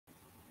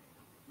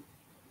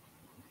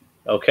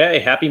Okay,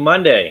 happy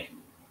Monday.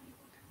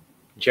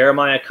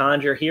 Jeremiah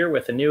Conger here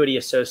with Annuity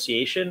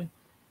Association,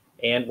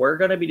 and we're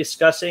going to be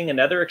discussing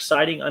another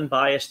exciting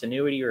unbiased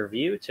annuity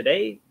review.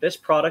 Today, this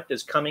product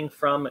is coming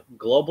from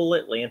Global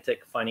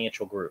Atlantic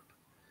Financial Group.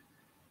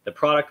 The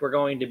product we're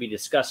going to be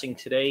discussing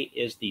today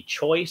is the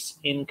Choice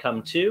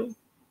Income 2,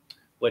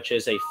 which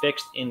is a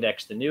fixed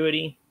indexed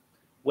annuity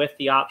with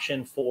the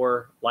option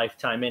for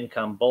lifetime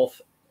income, both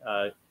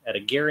at a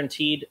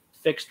guaranteed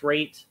fixed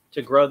rate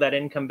to grow that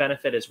income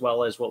benefit, as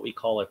well as what we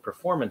call a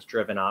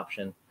performance-driven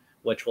option,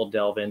 which we'll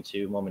delve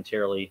into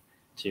momentarily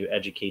to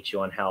educate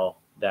you on how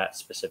that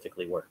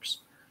specifically works.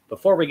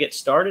 Before we get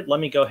started, let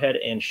me go ahead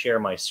and share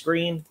my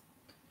screen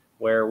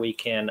where we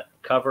can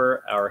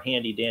cover our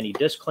handy dandy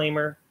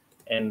disclaimer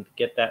and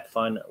get that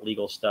fun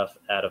legal stuff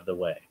out of the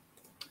way.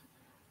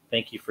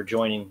 Thank you for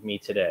joining me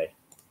today.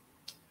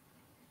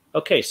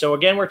 Okay, so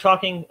again, we're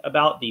talking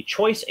about the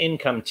Choice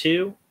Income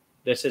 2.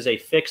 This is a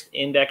fixed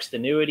indexed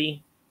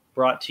annuity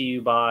brought to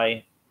you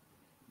by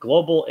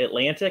Global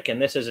Atlantic,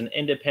 and this is an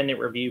independent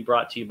review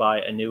brought to you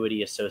by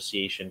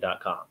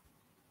AnnuityAssociation.com.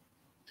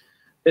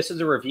 This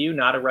is a review,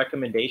 not a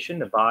recommendation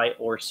to buy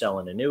or sell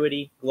an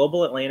annuity.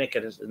 Global Atlantic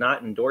does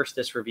not endorse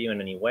this review in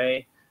any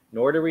way,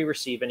 nor do we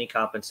receive any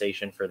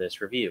compensation for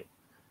this review.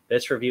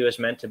 This review is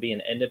meant to be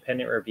an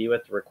independent review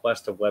at the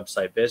request of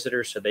website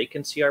visitors so they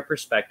can see our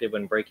perspective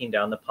when breaking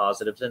down the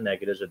positives and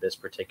negatives of this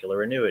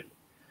particular annuity.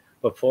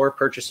 Before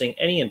purchasing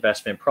any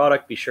investment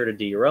product, be sure to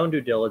do your own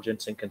due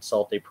diligence and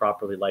consult a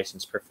properly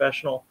licensed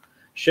professional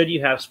should you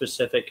have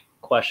specific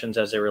questions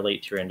as they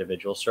relate to your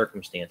individual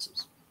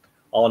circumstances.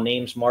 All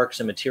names,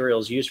 marks, and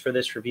materials used for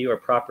this review are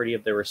property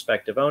of their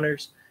respective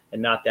owners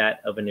and not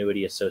that of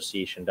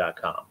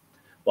AnnuityAssociation.com.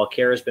 While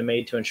care has been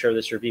made to ensure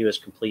this review is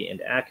complete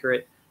and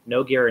accurate,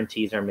 no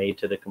guarantees are made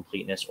to the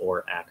completeness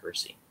or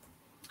accuracy.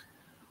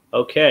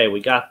 Okay,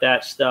 we got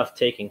that stuff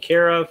taken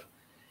care of.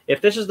 If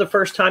this is the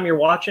first time you're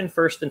watching,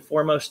 first and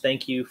foremost,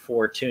 thank you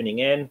for tuning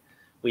in.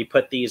 We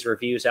put these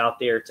reviews out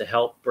there to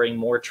help bring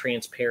more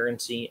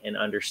transparency and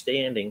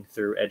understanding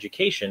through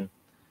education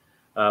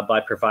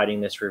by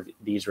providing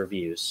these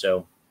reviews.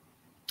 So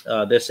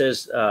this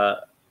is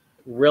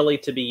really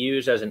to be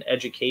used as an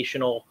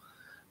educational,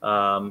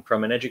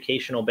 from an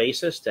educational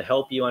basis to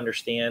help you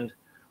understand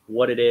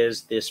what it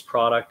is this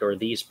product or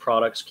these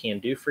products can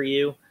do for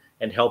you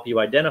and help you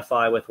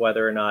identify with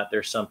whether or not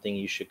there's something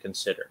you should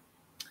consider.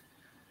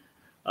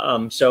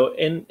 So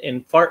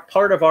in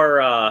part of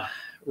our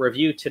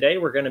review today,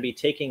 we're going to be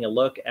taking a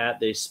look at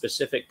the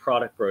specific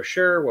product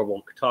brochure where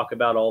we'll talk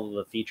about all of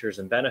the features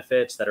and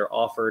benefits that are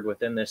offered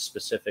within this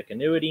specific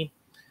annuity.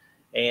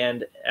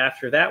 And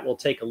after that, we'll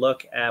take a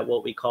look at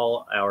what we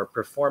call our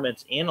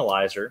performance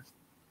analyzer,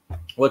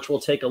 which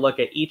will take a look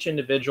at each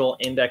individual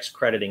index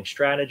crediting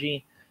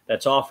strategy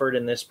that's offered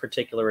in this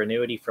particular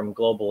annuity from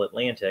Global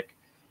Atlantic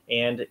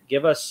and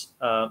give us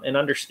an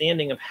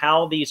understanding of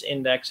how these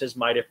indexes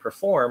might have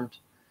performed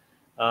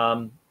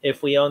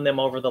if we own them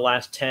over the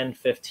last 10,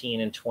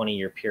 15, and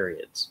 20-year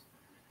periods.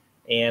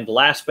 And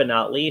last but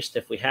not least,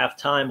 if we have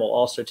time, we'll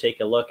also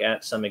take a look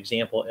at some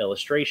example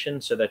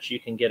illustrations so that you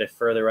can get a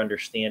further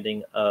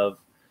understanding of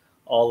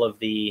all of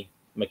the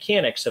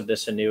mechanics of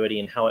this annuity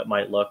and how it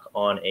might look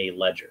on a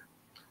ledger.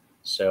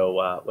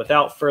 So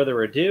without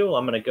further ado,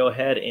 I'm going to go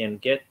ahead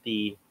and get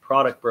the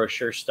product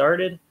brochure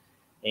started.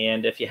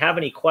 And if you have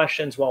any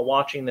questions while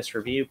watching this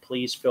review,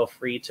 please feel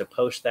free to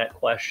post that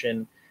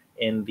question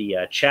in the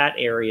chat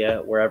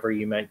area wherever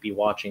you might be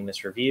watching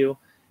this review,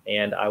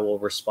 and I will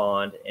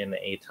respond in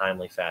a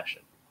timely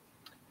fashion.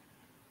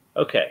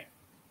 Okay.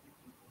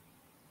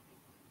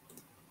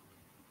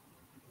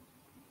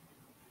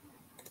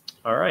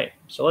 All right,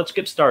 so let's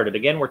get started.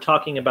 Again, we're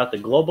talking about the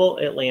Global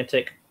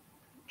Atlantic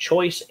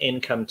Choice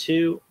Income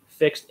 2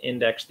 Fixed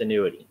Indexed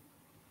Annuity.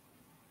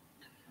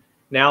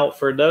 Now,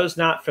 for those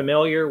not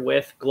familiar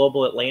with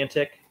Global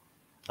Atlantic,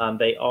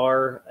 they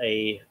are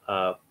a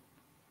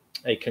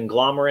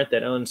conglomerate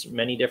that owns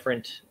many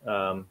different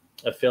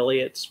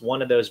affiliates,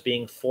 one of those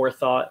being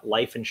Forethought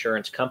Life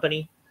Insurance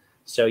Company.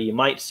 So you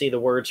might see the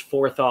words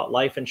Forethought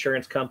Life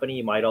Insurance Company.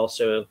 You might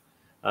also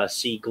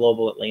see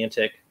Global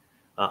Atlantic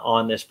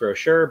on this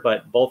brochure,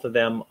 but both of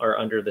them are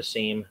under the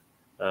same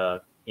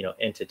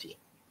entity.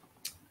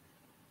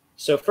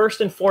 So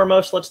first and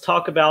foremost, let's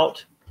talk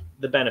about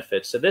the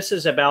benefits. So this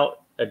is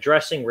about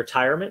addressing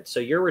retirement. So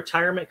your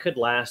retirement could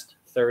last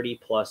 30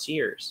 plus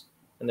years.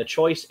 And the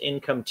Choice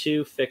Income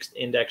 2 Fixed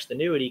Indexed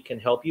Annuity can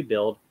help you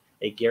build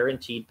a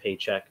guaranteed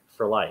paycheck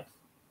for life.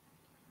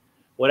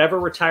 Whatever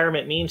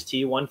retirement means to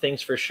you, one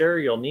thing's for sure,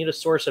 you'll need a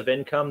source of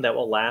income that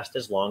will last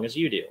as long as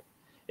you do.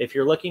 If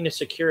you're looking to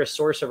secure a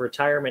source of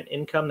retirement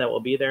income that will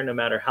be there no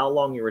matter how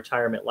long your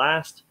retirement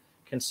lasts,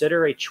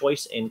 consider a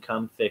Choice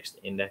Income Fixed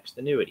Indexed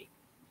Annuity.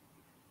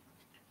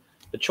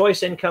 The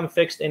Choice Income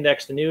Fixed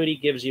Indexed Annuity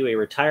gives you a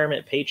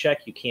retirement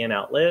paycheck you can't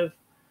outlive,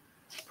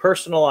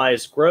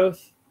 personalized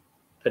growth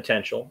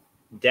potential,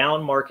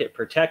 down market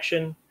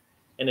protection,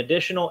 and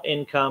additional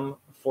income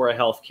for a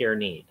healthcare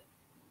need.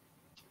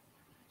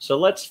 So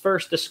let's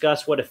first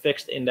discuss what a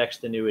fixed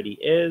indexed annuity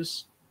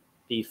is.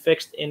 The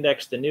fixed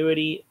indexed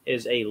annuity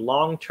is a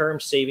long-term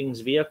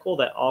savings vehicle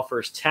that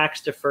offers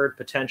tax-deferred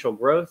potential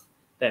growth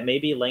that may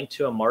be linked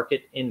to a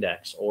market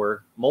index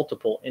or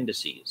multiple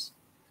indices.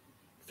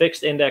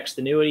 Fixed indexed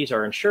annuities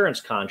are insurance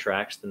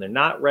contracts, and they're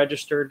not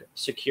registered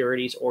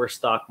securities or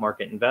stock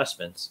market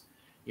investments.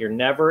 You're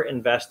never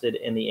invested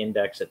in the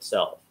index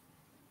itself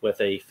with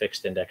a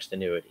fixed indexed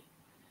annuity.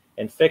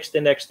 And fixed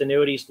indexed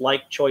annuities,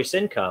 like choice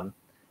income,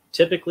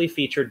 typically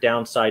feature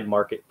downside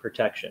market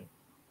protection.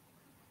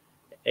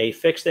 A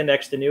fixed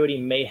indexed annuity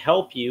may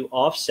help you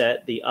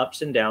offset the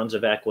ups and downs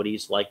of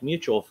equities like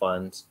mutual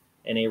funds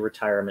in a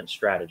retirement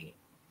strategy.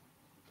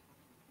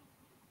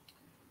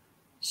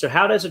 So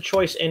how does a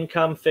choice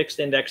income fixed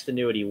indexed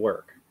annuity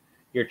work?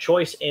 Your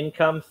choice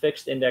income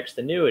fixed indexed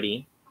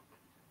annuity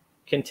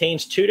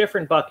contains two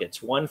different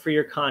buckets, one for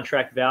your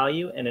contract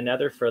value and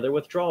another for the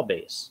withdrawal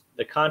base.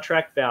 The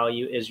contract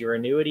value is your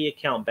annuity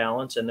account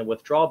balance, and the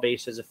withdrawal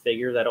base is a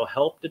figure that will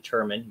help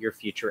determine your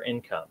future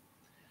income.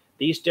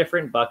 These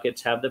different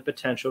buckets have the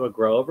potential to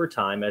grow over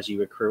time as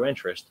you accrue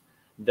interest,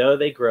 though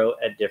they grow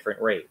at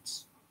different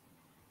rates.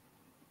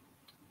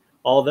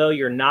 Although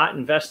you're not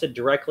invested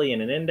directly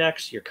in an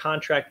index, your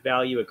contract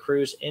value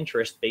accrues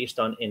interest based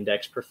on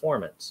index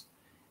performance.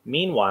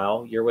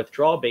 Meanwhile, your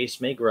withdrawal base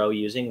may grow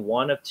using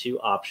one of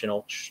two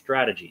optional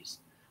strategies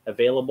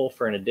available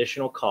for an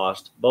additional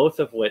cost, both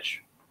of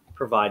which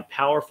provide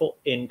powerful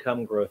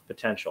income growth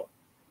potential.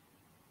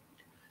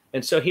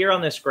 And so here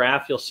on this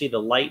graph, you'll see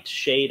the light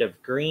shade of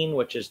green,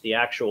 which is the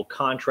actual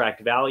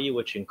contract value,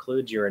 which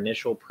includes your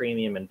initial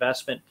premium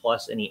investment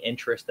plus any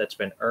interest that's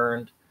been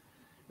earned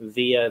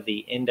via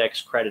the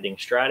index crediting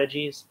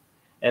strategies.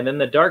 And then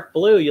the dark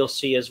blue you'll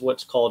see is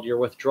what's called your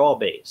withdrawal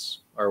base,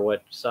 or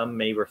what some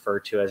may refer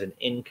to as an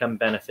income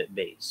benefit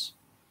base.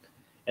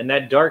 And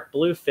that dark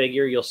blue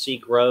figure you'll see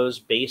grows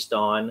based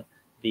on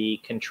the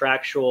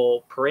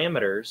contractual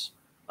parameters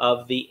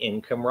of the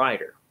income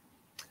rider.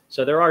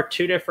 So there are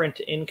two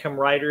different income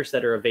riders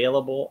that are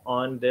available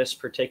on this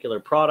particular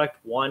product.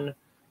 One,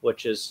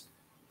 which is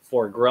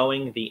for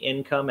growing the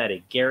income at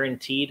a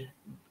guaranteed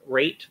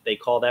rate. They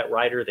call that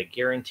rider the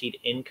Guaranteed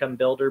Income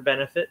Builder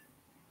benefit.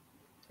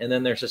 And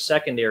then there's a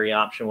secondary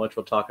option, which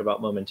we'll talk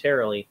about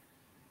momentarily,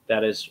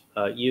 that is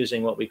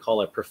using what we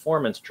call a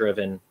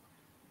performance-driven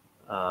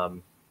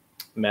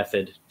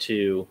method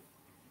to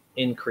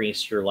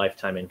increase your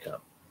lifetime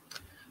income.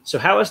 So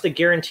how is the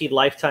guaranteed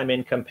lifetime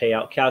income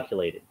payout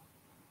calculated?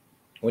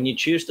 When you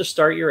choose to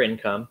start your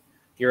income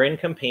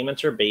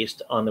payments are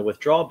based on the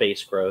withdrawal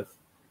base growth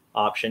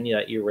option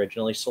that you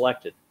originally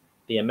selected,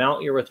 the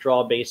amount your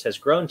withdrawal base has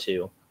grown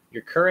to,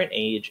 your current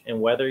age,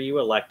 and whether you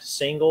elect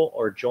single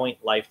or joint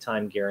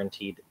lifetime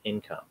guaranteed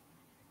income.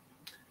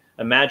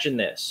 Imagine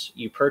this: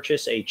 you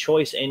purchase a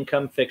choice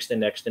income fixed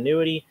indexed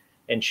annuity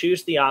and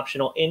choose the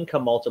optional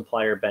income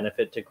multiplier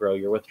benefit to grow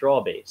your withdrawal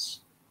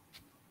base.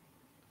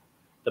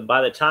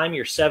 By the time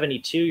you're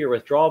 72, your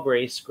withdrawal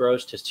base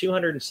grows to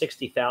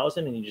 $260,000,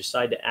 and you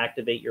decide to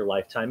activate your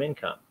lifetime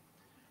income.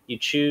 You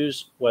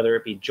choose whether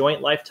it be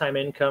joint lifetime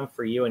income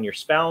for you and your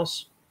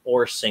spouse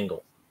or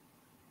single.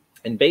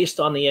 And based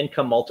on the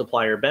income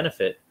multiplier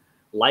benefit,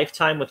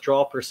 lifetime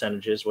withdrawal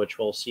percentages, which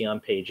we'll see on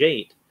page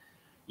 8,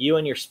 you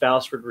and your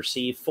spouse would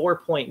receive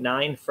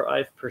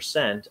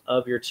 4.95%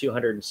 of your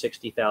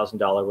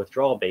 $260,000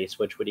 withdrawal base,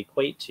 which would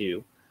equate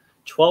to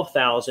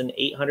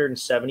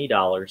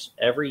 $12,870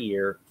 every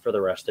year for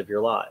the rest of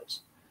your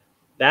lives.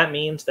 That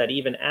means that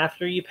even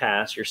after you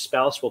pass, your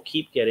spouse will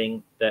keep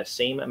getting that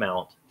same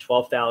amount,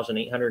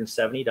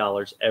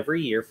 $12,870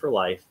 every year for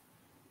life,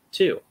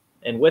 too.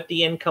 And with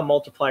the income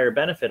multiplier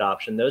benefit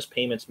option, those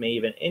payments may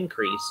even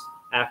increase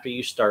after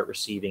you start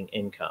receiving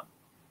income.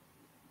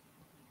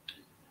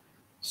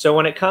 So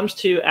when it comes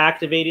to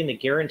activating the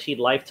guaranteed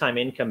lifetime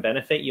income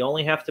benefit, you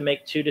only have to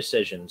make two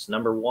decisions.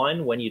 Number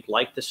one, when you'd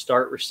like to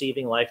start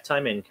receiving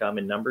lifetime income,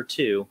 and number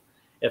two,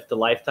 if the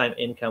lifetime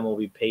income will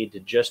be paid to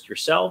just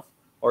yourself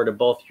or to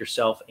both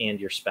yourself and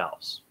your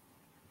spouse.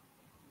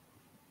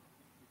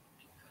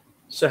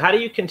 So how do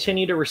you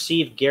continue to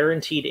receive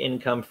guaranteed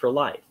income for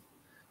life?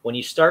 When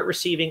you start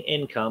receiving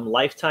income,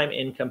 lifetime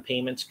income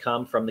payments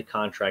come from the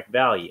contract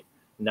value,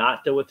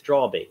 not the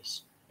withdrawal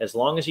base. As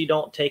long as you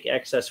don't take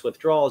excess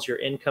withdrawals, your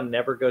income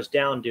never goes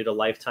down due to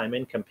lifetime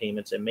income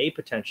payments and may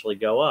potentially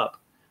go up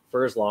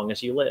for as long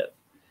as you live.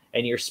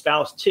 And your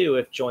spouse too,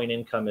 if joint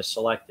income is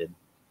selected,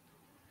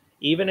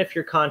 even if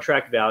your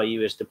contract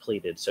value is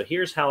depleted. So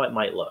here's how it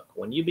might look.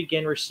 When you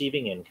begin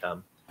receiving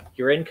income,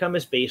 your income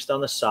is based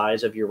on the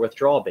size of your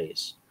withdrawal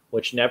base,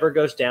 which never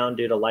goes down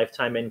due to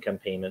lifetime income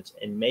payments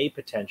and may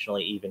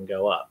potentially even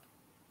go up.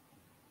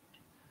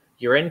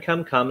 Your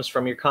income comes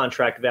from your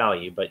contract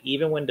value, but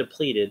even when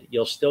depleted,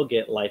 you'll still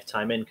get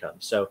lifetime income.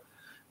 So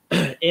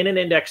in an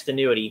indexed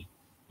annuity,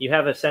 you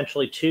have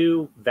essentially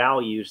two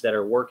values that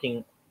are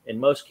working, in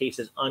most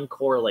cases,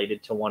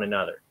 uncorrelated to one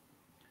another.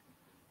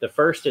 The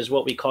first is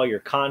what we call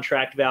your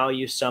contract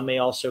value. Some may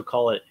also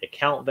call it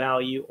account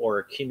value or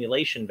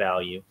accumulation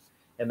value.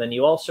 And then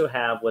you also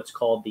have what's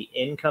called the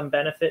income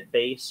benefit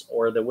base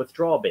or the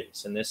withdrawal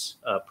base. In this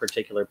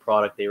particular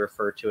product, they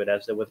refer to it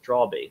as the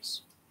withdrawal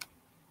base.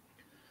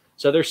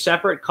 So there's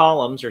separate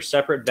columns or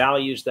separate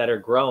values that are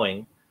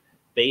growing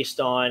based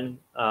on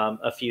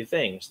a few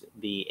things.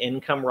 The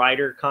income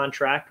rider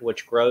contract,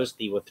 which grows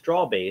the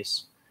withdrawal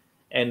base,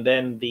 and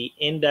then the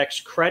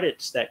index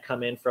credits that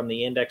come in from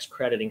the index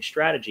crediting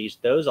strategies,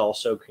 those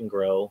also can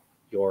grow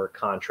your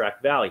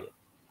contract value.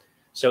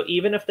 So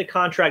even if the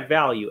contract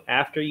value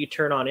after you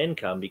turn on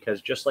income, because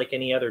just like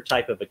any other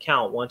type of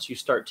account, once you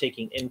start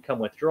taking income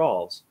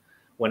withdrawals,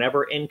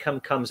 whenever income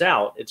comes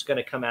out, it's going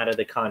to come out of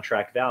the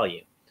contract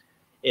value.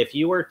 If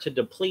you were to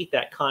deplete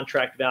that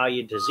contract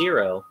value to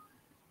zero,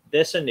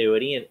 this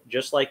annuity, and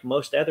just like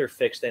most other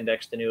fixed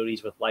indexed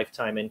annuities with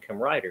lifetime income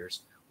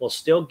riders, will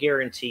still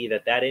guarantee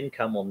that that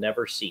income will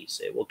never cease.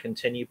 It will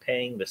continue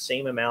paying the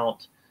same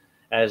amount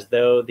as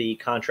though the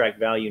contract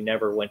value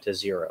never went to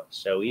zero.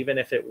 So even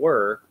if it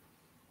were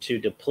to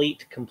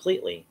deplete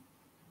completely,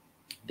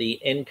 the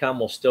income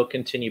will still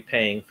continue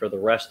paying for the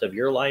rest of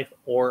your life,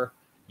 or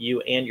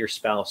you and your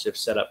spouse if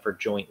set up for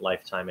joint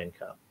lifetime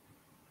income.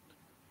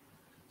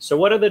 So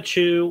what are the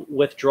two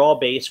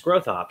withdrawal-based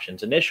growth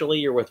options? Initially,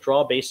 your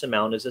withdrawal base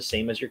amount is the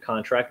same as your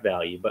contract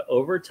value, but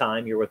over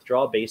time, your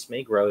withdrawal base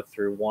may grow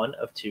through one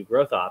of two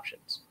growth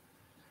options.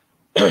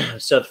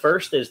 So the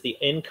first is the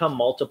income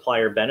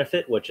multiplier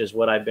benefit, which is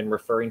what I've been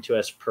referring to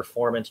as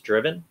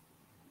performance-driven.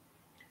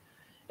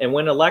 And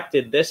when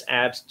elected, this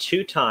adds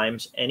 2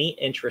 times any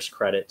interest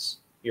credits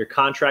your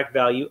contract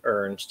value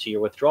earns to your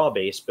withdrawal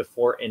base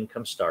before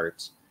income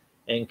starts,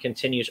 and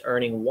continues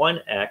earning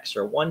 1x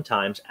or 1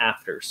 times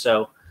after.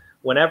 So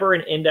whenever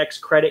an index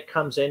credit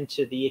comes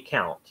into the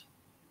account,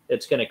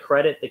 it's going to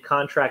credit the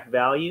contract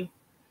value,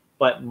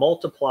 but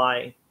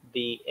multiply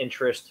the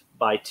interest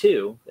by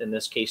 2, in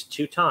this case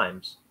 2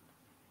 times.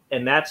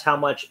 And that's how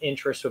much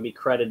interest will be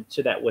credited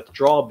to that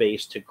withdrawal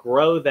base to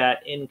grow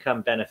that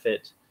income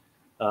benefit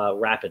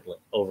rapidly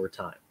over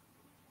time.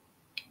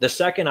 The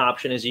second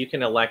option is you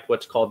can elect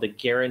what's called the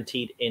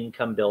guaranteed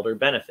income builder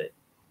benefit.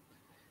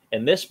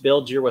 And this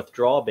builds your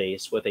withdrawal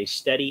base with a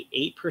steady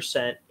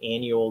 8%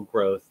 annual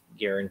growth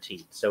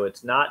guaranteed. So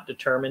it's not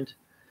determined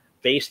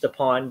based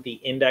upon the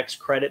index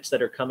credits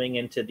that are coming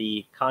into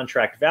the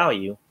contract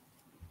value.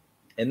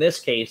 In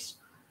this case,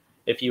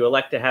 if you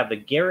elect to have the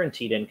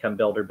guaranteed income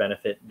builder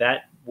benefit,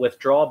 that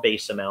withdrawal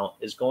base amount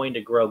is going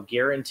to grow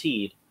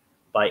guaranteed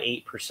by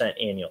 8%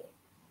 annually.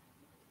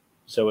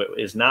 So it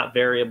is not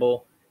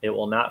variable. It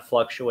will not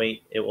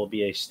fluctuate. It will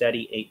be a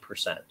steady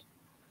 8%.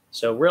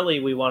 So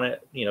really, we want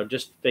to,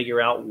 just figure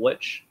out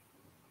which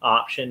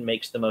option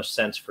makes the most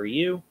sense for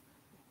you.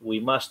 We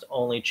must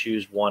only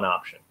choose one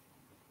option.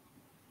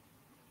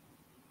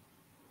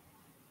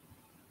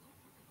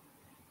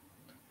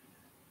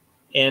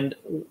 And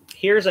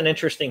here's an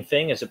interesting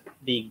thing is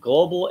the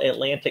Global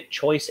Atlantic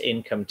Choice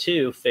Income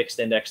 2 fixed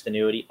indexed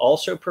annuity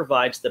also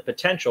provides the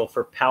potential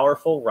for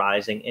powerful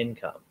rising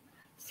income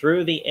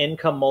through the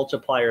income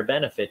multiplier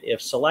benefit,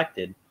 if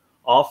selected,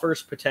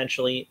 offers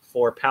potentially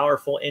for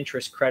powerful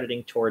interest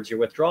crediting towards your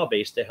withdrawal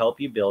base to help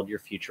you build your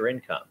future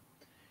income,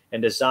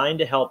 and designed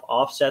to help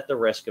offset the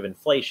risk of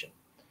inflation.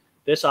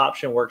 This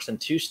option works in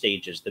 2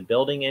 stages, the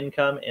building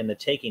income and the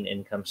taking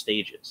income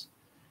stages.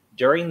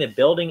 During the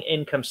building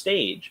income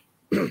stage,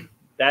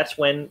 that's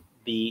when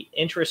the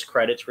interest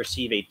credits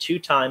receive a 2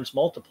 times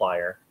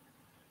multiplier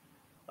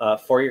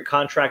for your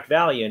contract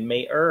value and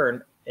may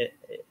earn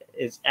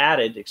is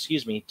added,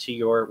 to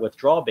your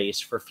withdrawal base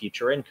for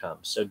future income.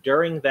 So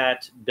during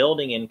that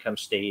building income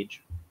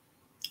stage,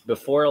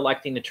 before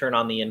electing to turn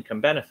on the income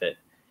benefit,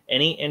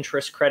 any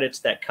interest credits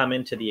that come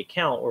into the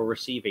account will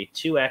receive a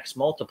 2x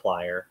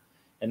multiplier,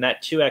 and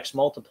that 2x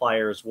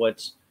multiplier is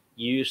what's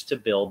used to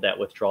build that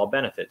withdrawal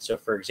benefit. So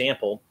for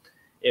example,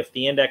 if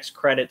the index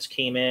credits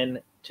came in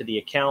to the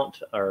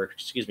account, or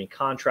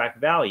contract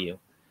value,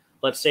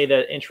 let's say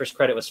the interest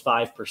credit was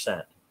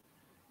 5%.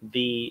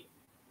 The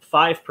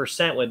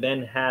 5% would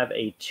then have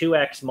a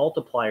 2x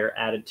multiplier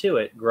added to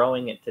it,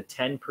 growing it to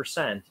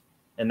 10%,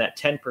 and that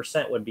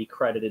 10% would be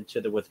credited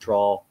to the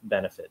withdrawal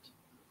benefit.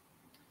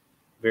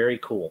 Very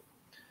cool.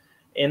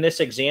 In this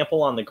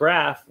example on the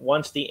graph,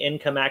 once the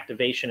income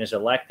activation is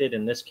elected,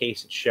 in this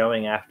case it's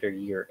showing after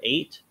year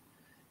 8,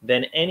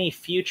 then any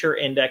future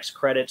index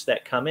credits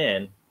that come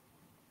in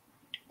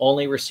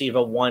only receive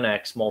a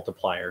 1x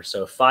multiplier.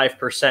 So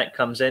 5%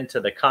 comes into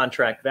the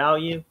contract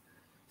value,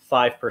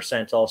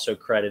 5% also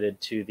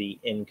credited to the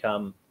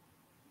income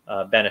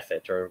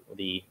benefit or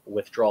the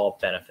withdrawal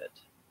benefit.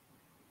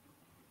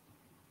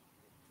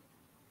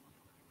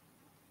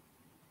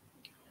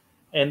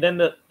 And then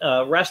the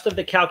rest of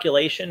the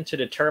calculation to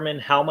determine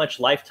how much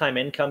lifetime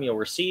income you'll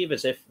receive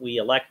is if we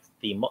elect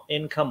the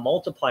income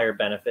multiplier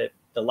benefit,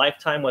 the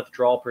lifetime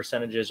withdrawal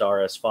percentages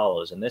are as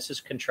follows. And this is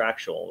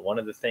contractual. One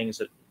of the things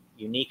that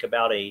unique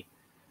about a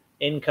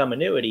income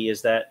annuity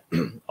is that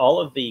all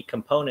of the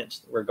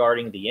components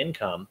regarding the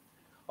income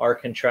are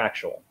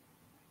contractual.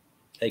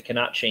 They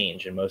cannot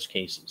change in most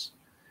cases.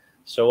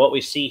 So what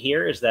we see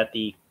here is that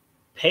the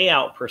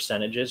payout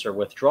percentages or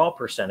withdrawal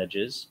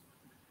percentages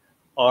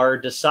are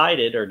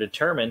decided or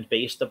determined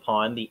based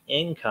upon the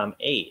income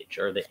age,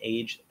 or the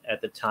age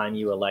at the time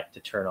you elect to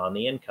turn on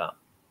the income.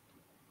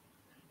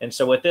 And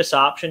so with this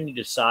option, you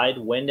decide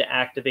when to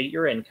activate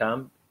your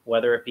income,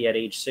 whether it be at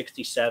age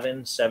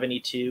 67,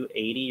 72,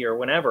 80, or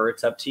whenever.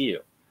 It's up to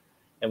you.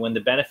 And when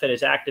the benefit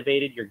is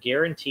activated, you're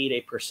guaranteed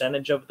a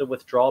percentage of the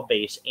withdrawal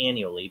base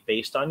annually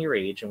based on your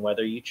age and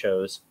whether you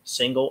chose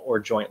single or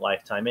joint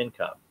lifetime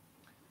income.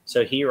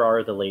 So here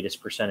are the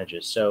latest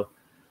percentages. So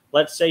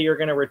let's say you're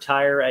going to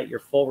retire at your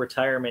full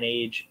retirement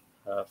age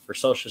for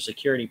Social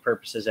Security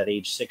purposes at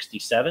age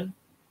 67.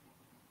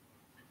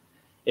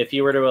 If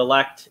you were to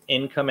elect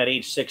income at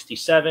age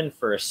 67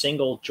 for a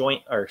single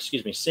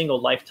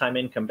lifetime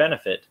income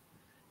benefit,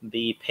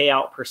 the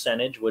payout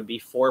percentage would be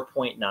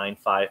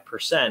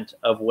 4.95%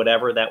 of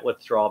whatever that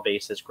withdrawal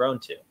base has grown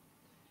to.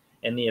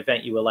 In the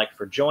event you elect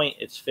for joint,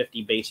 it's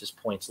 50 basis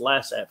points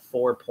less at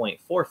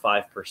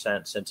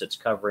 4.45% since it's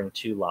covering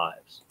 2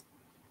 lives.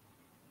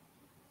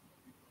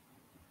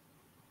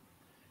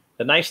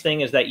 The nice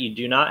thing is that you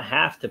do not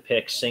have to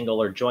pick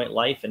single or joint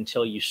life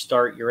until you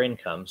start your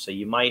income. So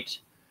you might,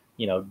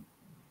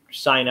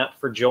 sign up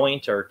for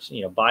joint, or,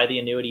 buy the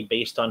annuity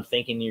based on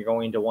thinking you're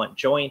going to want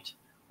joint,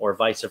 or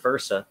vice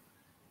versa.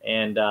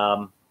 And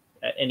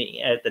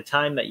at the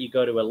time that you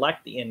go to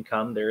elect the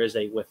income, there is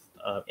a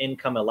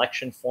income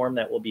election form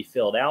that will be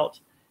filled out.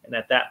 And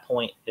at that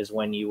point is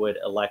when you would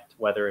elect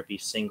whether it be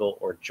single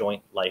or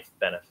joint life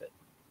benefit.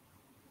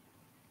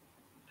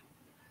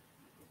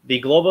 The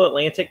Global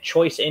Atlantic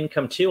Choice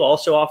Income 2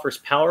 also offers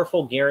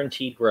powerful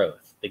guaranteed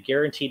growth. The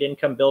Guaranteed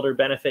Income Builder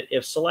benefit,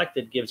 if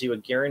selected, gives you a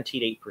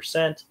guaranteed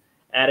 8%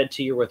 added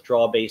to your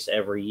withdrawal base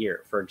every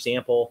year. For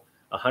example,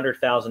 a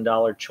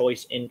 $100,000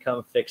 Choice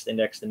Income Fixed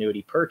Indexed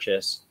Annuity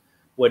purchase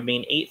would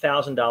mean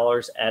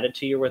 $8,000 added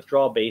to your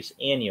withdrawal base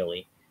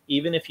annually,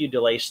 even if you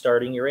delay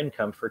starting your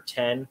income for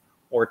 10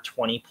 or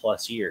 20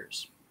 plus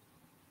years.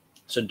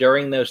 So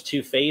during those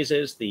 2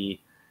 phases, the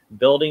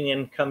building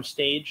income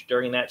stage,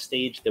 during that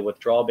stage, the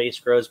withdrawal base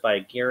grows by a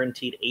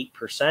guaranteed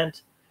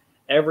 8%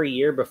 every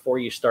year before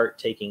you start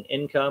taking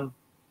income.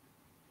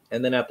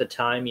 And then at the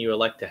time you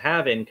elect to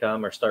have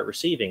income or start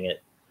receiving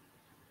it,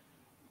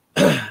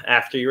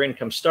 after your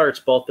income starts,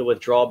 both the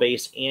withdrawal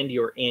base and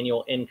your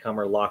annual income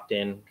are locked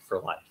in for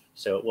life.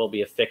 So it will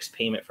be a fixed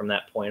payment from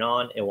that point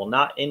on. It will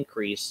not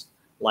increase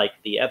like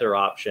the other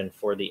option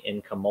for the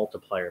income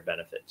multiplier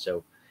benefit.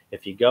 So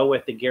if you go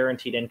with the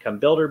Guaranteed Income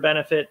Builder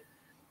benefit,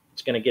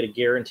 it's going to get a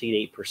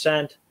guaranteed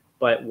 8%,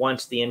 but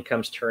once the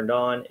income's turned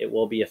on, it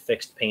will be a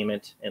fixed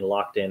payment and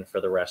locked in for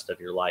the rest of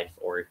your life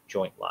or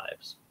joint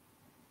lives.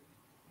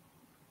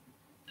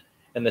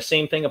 And the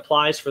same thing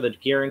applies for the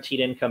Guaranteed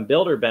Income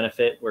Builder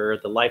benefit, where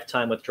the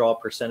lifetime withdrawal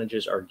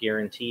percentages are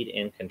guaranteed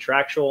and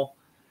contractual.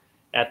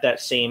 At that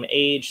same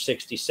age,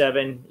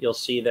 67, you'll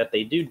see that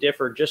they do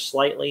differ just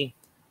slightly,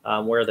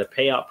 where the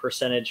payout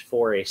percentage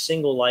for a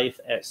single life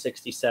at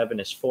 67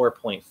 is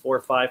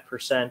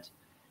 4.45%,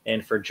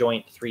 and for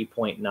joint,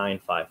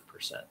 3.95%.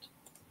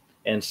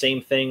 And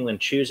same thing when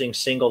choosing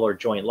single or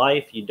joint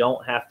life, you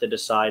don't have to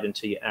decide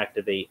until you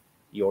activate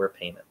your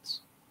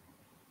payments.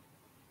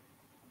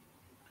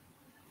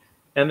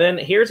 And then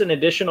here's an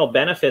additional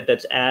benefit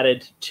that's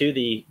added to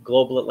the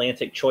Global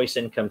Atlantic Choice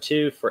Income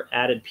 2 for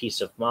added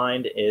peace of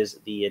mind, is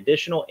the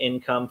additional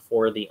income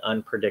for the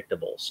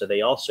unpredictable. So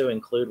they also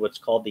include what's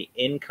called the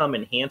Income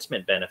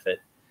Enhancement benefit.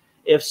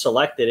 If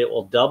selected, it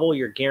will double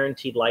your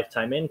guaranteed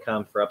lifetime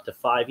income for up to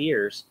 5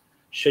 years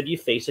should you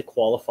face a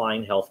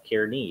qualifying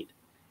healthcare need,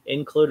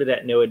 included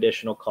at no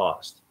additional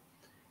cost.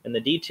 And the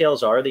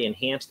details are: the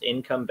enhanced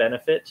income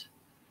benefit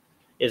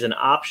is an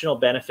optional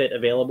benefit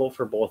available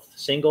for both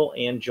single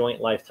and joint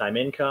lifetime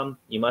income.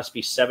 You must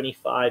be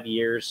 75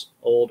 years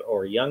old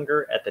or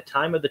younger at the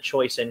time of the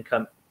Choice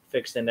Income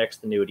Fixed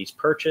Indexed Annuities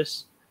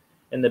purchase,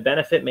 and the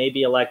benefit may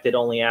be elected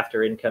only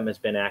after income has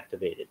been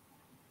activated.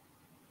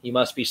 You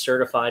must be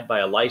certified by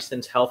a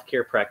licensed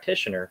healthcare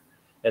practitioner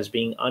as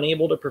being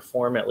unable to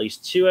perform at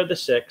least 2 of the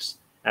 6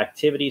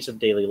 activities of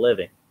daily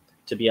living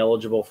to be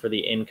eligible for the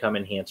income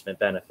enhancement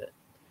benefit.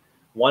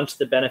 Once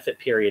the benefit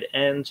period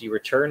ends, you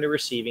return to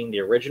receiving the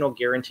original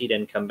guaranteed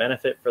income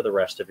benefit for the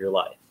rest of your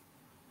life.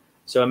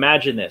 So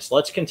imagine this.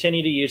 Let's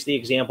continue to use the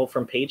example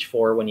from page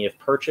 4 when you have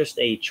purchased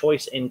a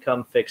Choice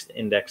Income Fixed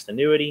Indexed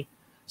Annuity,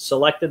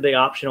 selected the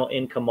optional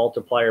income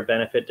multiplier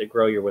benefit to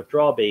grow your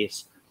withdrawal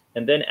base,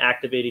 and then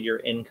activated your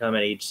income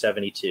at age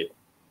 72.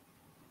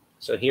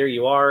 So here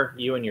you are,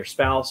 you and your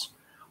spouse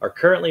are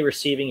currently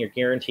receiving your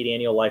guaranteed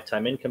annual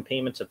lifetime income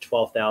payments of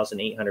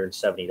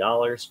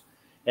 $12,870.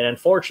 And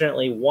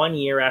unfortunately, 1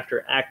 year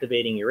after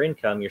activating your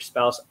income, your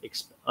spouse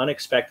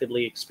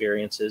unexpectedly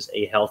experiences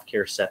a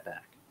healthcare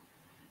setback.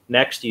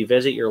 Next, you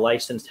visit your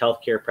licensed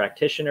healthcare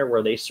practitioner,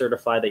 where they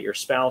certify that your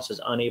spouse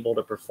is unable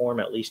to perform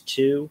at least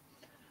 2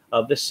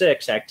 of the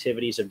 6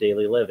 activities of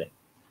daily living.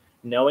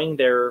 Knowing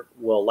there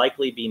will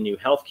likely be new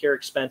healthcare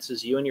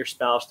expenses, you and your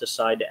spouse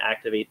decide to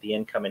activate the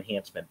income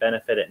enhancement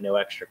benefit at no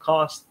extra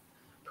cost,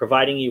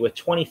 providing you with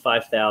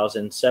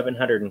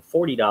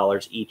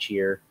 $25,740 each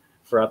year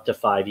for up to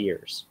 5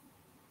 years.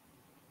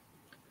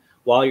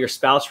 While your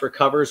spouse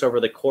recovers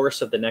over the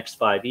course of the next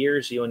 5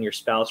 years, you and your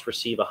spouse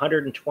receive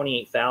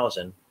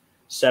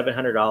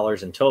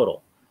 $128,700 in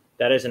total.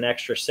 That is an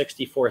extra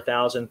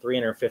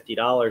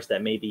 $64,350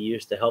 that may be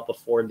used to help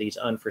afford these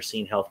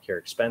unforeseen healthcare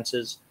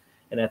expenses.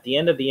 And at the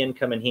end of the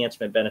income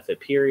enhancement benefit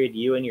period,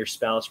 you and your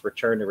spouse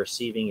return to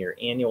receiving your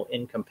annual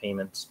income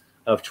payments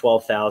of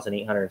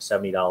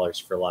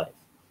 $12,870 for life.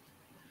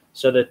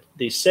 So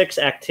the 6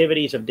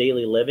 activities of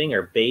daily living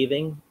are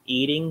bathing,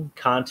 eating,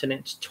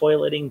 continence,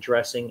 toileting,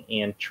 dressing,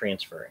 and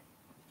transferring.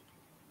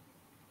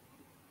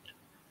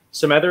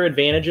 Some other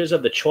advantages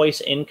of the Choice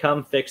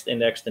Income Fixed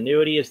Indexed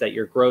Annuity is that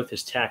your growth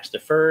is tax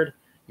deferred.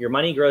 Your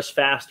money grows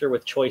faster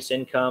with Choice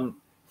Income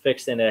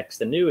Fixed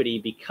Indexed Annuity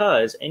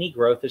because any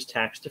growth is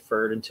tax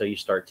deferred until you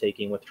start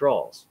taking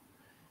withdrawals.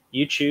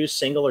 You choose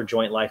single or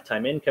joint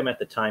lifetime income at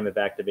the time of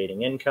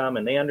activating income,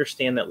 and they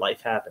understand that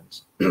life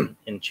happens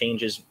and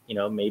changes,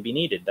 may be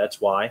needed.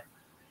 That's why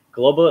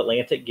Global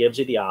Atlantic gives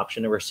you the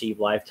option to receive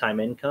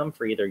lifetime income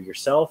for either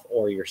yourself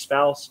or your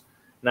spouse,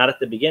 not at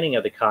the beginning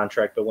of the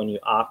contract, but when you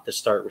opt to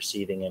start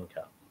receiving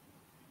income.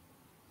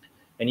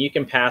 And you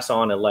can pass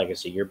on a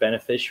legacy. Your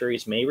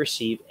beneficiaries may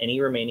receive any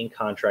remaining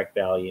contract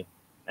value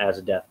as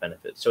a death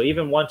benefit. So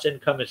even once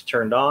income is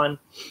turned on,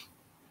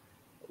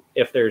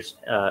 if there's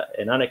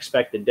an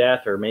unexpected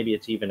death, or maybe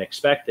it's even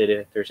expected,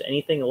 if there's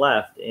anything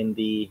left in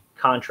the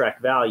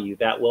contract value,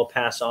 that will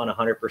pass on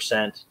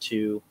 100%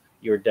 to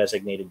your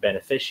designated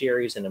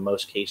beneficiaries, and in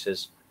most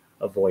cases,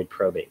 avoid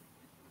probate.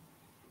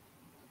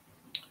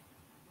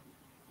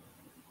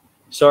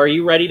 So are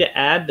you ready to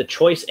add the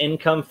Choice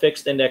Income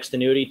Fixed Indexed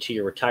Annuity to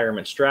your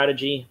retirement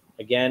strategy?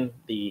 Again,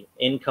 the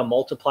income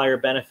multiplier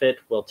benefit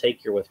will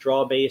take your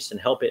withdrawal base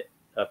and help it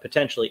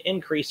potentially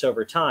increase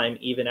over time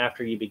even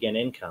after you begin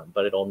income,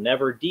 but it'll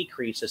never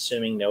decrease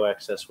assuming no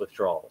excess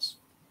withdrawals.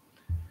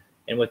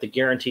 And with the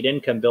Guaranteed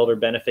Income Builder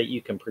benefit,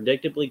 you can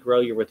predictably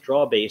grow your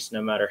withdrawal base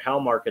no matter how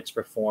markets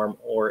perform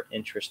or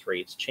interest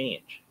rates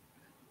change.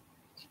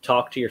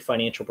 Talk to your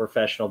financial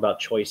professional about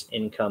Choice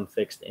Income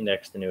Fixed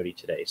Indexed Annuity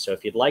today. So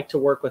if you'd like to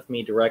work with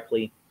me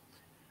directly,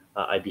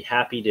 I'd be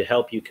happy to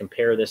help you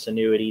compare this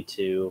annuity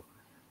to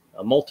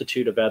a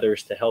multitude of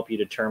others to help you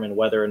determine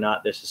whether or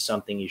not this is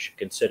something you should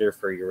consider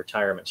for your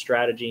retirement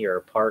strategy or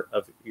a part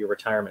of your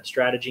retirement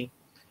strategy.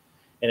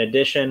 In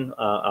addition,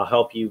 I'll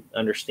help you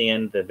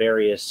understand the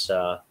various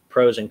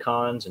pros and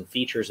cons and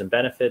features and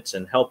benefits,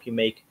 and help you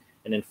make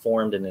an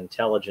informed and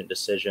intelligent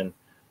decision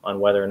on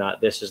whether or not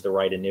this is the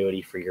right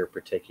annuity for your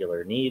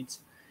particular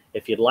needs.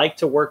 If you'd like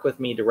to work with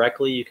me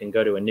directly, you can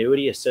go to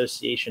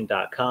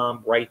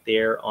annuityassociation.com. Right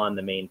there on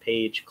the main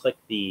page, click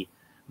the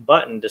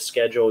button to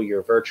schedule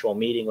your virtual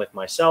meeting with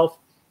myself.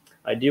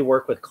 I do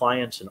work with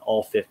clients in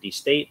all 50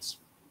 states,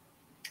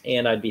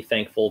 and I'd be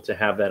thankful to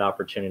have that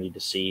opportunity to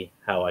see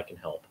how I can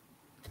help.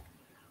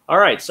 All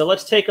right, so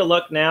let's take a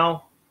look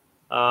now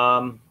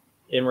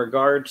in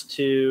regards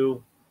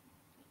to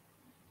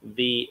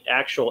the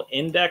actual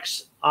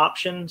index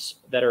options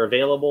that are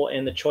available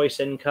in the Choice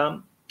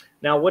Income.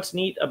 Now, what's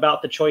neat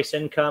about the Choice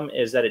Income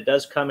is that it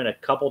does come in a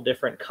couple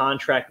different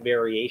contract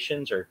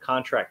variations or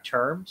contract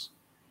terms.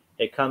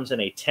 It comes in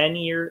a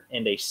 10-year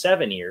and a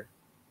 7-year.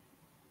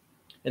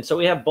 And so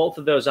we have both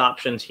of those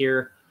options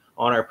here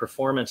on our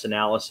performance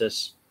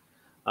analysis,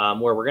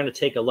 where we're going to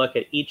take a look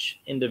at each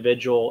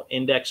individual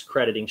index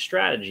crediting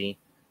strategy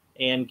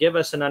and give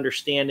us an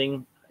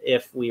understanding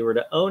if we were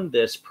to own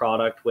this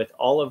product with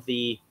all of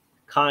the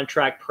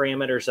contract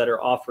parameters that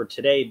are offered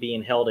today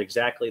being held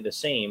exactly the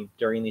same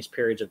during these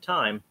periods of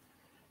time.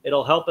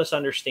 It'll help us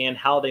understand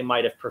how they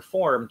might have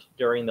performed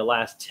during the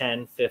last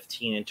 10,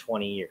 15, and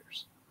 20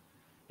 years.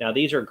 Now,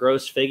 these are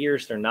gross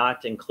figures. They're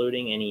not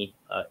including any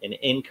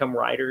income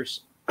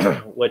riders,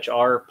 which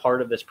are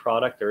part of this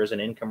product. There is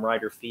an income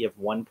rider fee of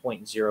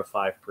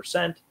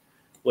 1.05%,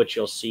 which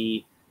you'll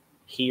see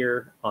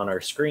here on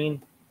our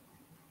screen.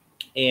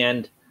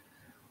 And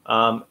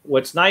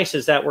what's nice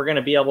is that we're going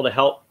to be able to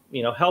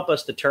help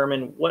us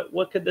determine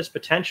what could this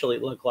potentially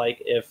look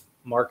like if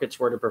markets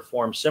were to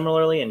perform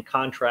similarly and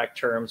contract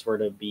terms were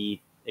to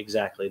be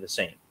exactly the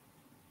same.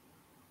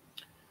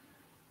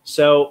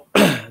 So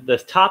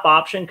the top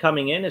option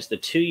coming in is the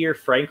 2-year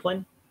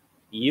Franklin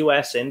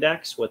US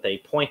Index with a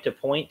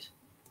point-to-point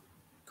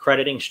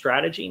crediting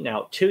strategy.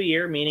 Now,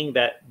 2-year meaning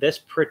that this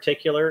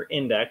particular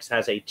index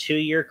has a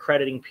 2-year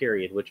crediting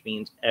period, which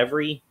means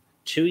every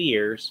 2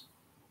 years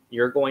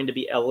you're going to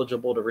be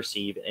eligible to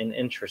receive an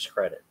interest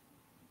credit.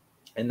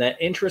 And that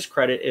interest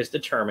credit is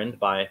determined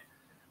by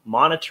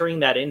monitoring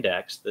that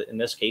index, in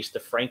this case, the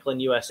Franklin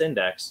US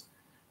Index,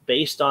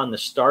 based on the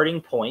starting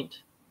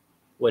point,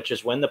 which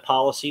is when the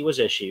policy was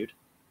issued,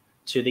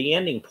 to the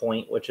ending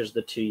point, which is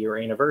the 2-year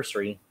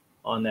anniversary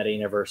on that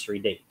anniversary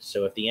date.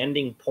 So if the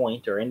ending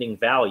point or ending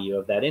value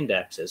of that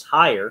index is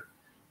higher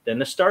than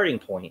the starting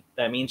point,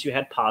 that means you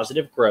had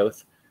positive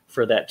growth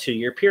for that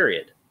 2-year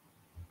period.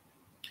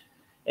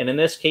 And in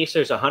this case,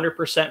 there's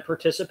 100%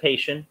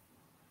 participation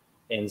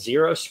and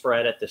 0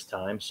 spread at this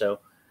time. So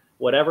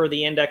whatever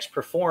the index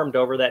performed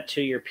over that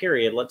 2-year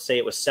period, let's say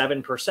it was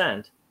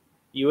 7%,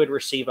 you would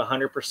receive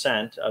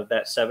 100% of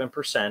that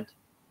 7%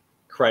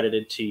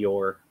 credited to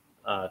your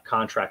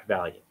contract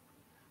value,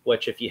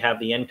 which if you have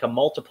the income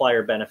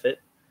multiplier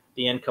benefit,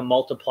 the income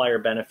multiplier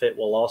benefit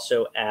will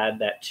also add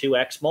that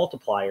 2x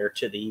multiplier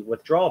to the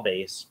withdrawal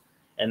base,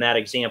 and that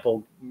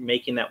example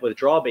making that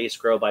withdrawal base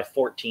grow by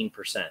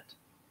 14%.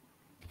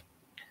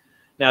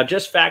 Now,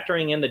 just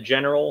factoring in the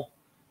general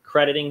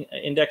crediting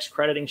index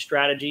crediting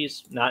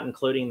strategies, not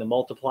including the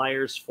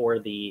multipliers for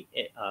the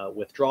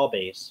withdrawal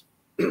base,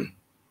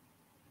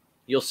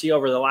 you'll see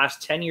over the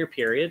last 10-year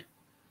period,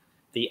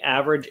 the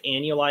average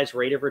annualized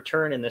rate of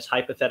return in this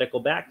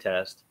hypothetical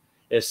backtest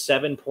is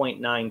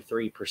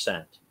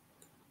 7.93%.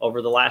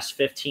 Over the last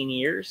 15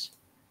 years,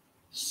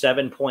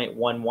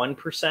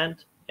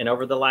 7.11%, and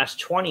over the last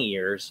 20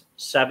 years,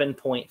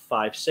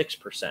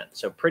 7.56%.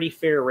 So pretty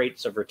fair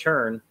rates of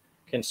return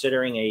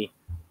considering a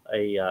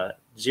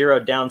zero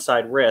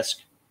downside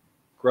risk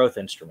growth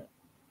instrument.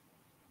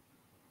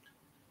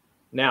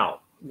 Now,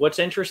 what's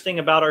interesting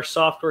about our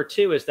software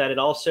too is that it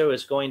also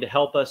is going to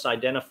help us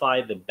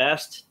identify the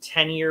best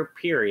 10-year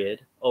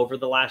period over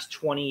the last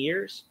 20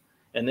 years.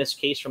 In this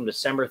case, from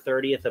December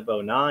 30th of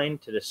 2009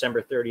 to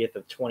December 30th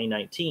of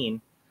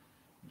 2019,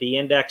 the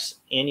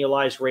index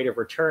annualized rate of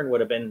return would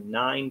have been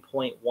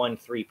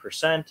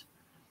 9.13%.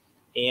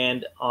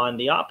 And on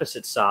the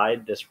opposite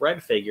side, this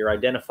red figure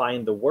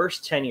identifying the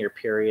worst 10-year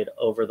period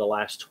over the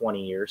last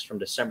 20 years from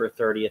December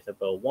 30th of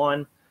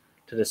 2001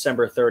 to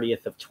December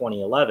 30th of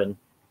 2011,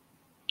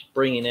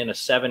 bringing in a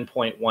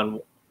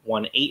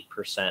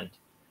 7.118%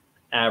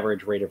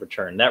 average rate of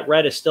return. That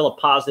red is still a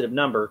positive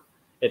number.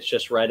 It's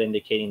just red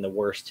indicating the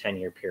worst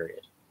 10-year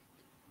period.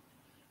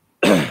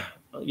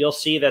 You'll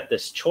see that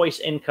this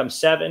Choice Income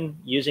 7,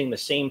 using the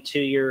same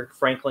 2-year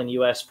Franklin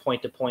US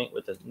point-to-point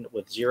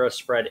with zero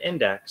spread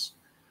index,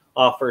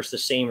 offers the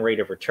same rate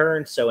of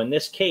return. So in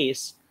this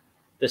case,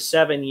 the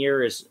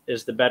 7-year is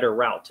the better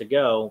route to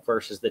go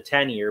versus the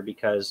 10-year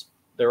because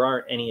there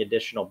aren't any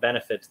additional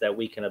benefits that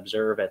we can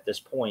observe at this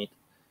point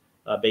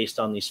based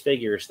on these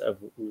figures of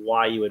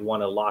why you would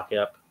want to lock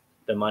up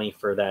the money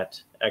for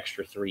that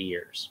extra 3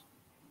 years.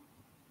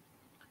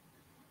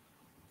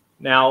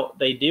 Now,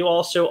 they do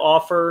also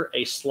offer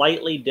a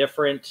slightly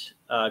different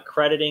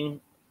crediting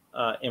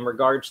in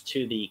regards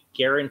to the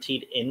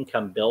guaranteed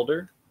income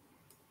builder.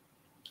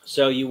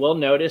 So you will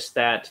notice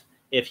that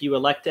if you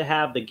elect to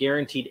have the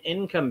guaranteed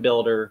income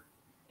builder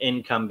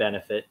income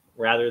benefit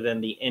rather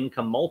than the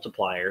income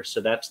multiplier, so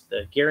that's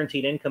the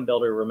guaranteed income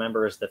builder,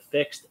 remember, is the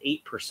fixed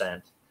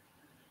 8%.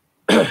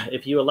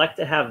 If you elect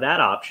to have that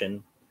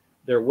option,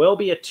 there will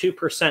be a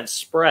 2%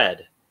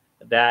 spread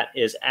that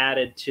is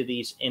added to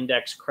these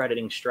index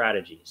crediting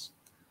strategies.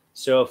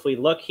 So if we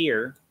look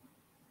here,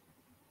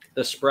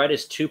 the spread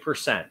is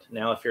 2%.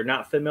 Now, if you're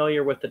not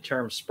familiar with the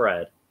term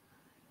spread,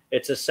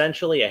 it's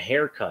essentially a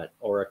haircut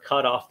or a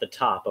cut off the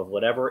top of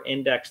whatever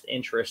indexed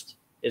interest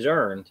is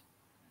earned.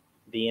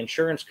 The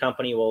insurance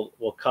company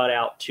will cut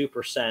out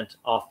 2%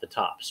 off the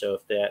top. So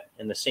if that,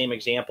 in the same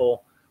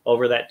example,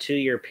 over that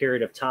 2-year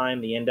period of time,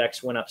 the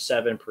index went up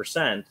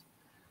 7%,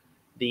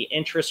 the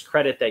interest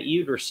credit that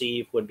you'd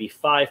receive would be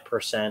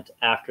 5%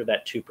 after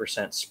that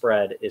 2%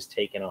 spread is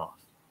taken off.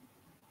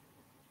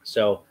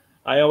 So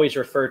I always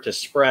refer to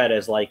spread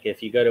as like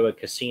if you go to a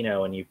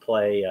casino and you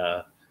play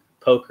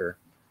poker,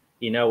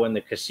 you know, when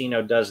the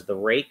casino does the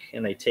rake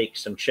and they take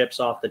some chips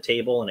off the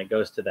table and it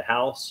goes to the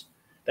house,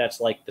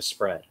 that's like the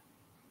spread.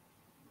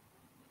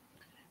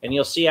 And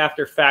you'll see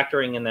after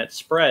factoring in that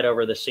spread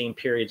over the same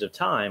periods of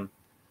time,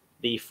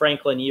 the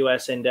Franklin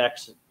US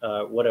index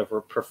would have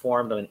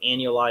performed on an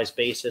annualized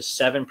basis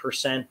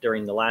 7%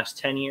 during the last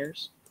 10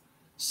 years,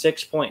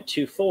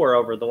 6.24%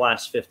 over the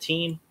last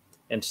 15,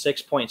 and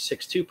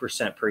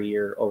 6.62% per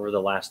year over the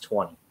last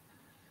 20.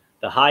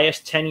 The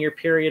highest 10-year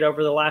period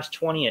over the last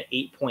 20 at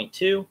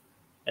 8.2,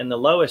 and the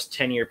lowest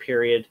 10-year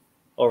period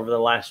over the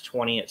last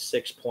 20 at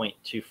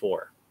 6.24.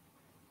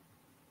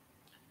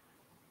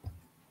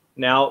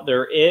 Now,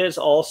 there is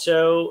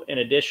also an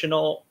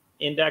additional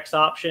index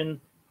option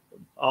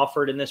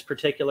offered in this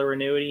particular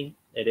annuity.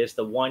 It is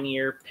the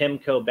 1-year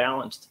PIMCO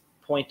balanced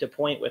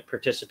point-to-point with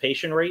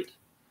participation rate.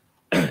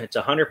 It's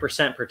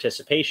 100%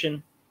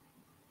 participation,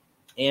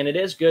 and it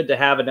is good to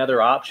have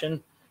another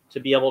option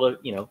to be able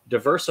to,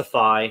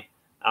 diversify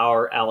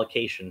our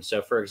allocation.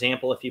 So, for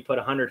example, if you put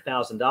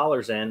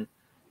 $100,000 in,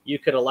 you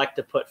could elect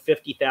to put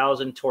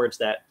 $50,000 towards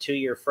that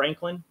 2-year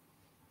Franklin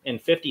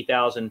and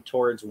 $50,000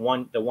 towards the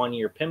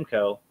 1-year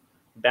PIMCO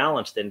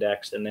balanced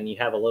index, and then you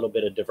have a little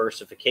bit of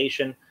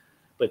diversification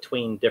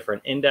between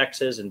different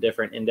indexes and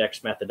different index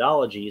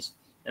methodologies,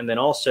 and then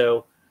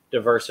also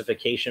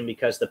diversification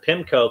because the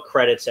PIMCO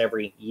credits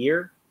every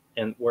year,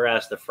 and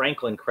whereas the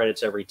Franklin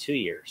credits every 2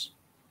 years.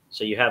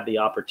 So you have the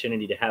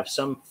opportunity to have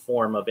some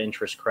form of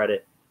interest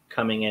credit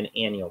coming in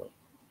annually.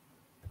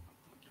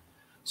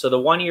 So the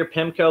 1-year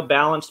PIMCO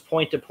balanced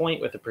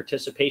point-to-point with a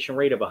participation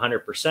rate of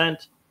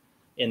 100%.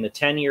 In the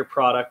 10-year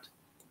product,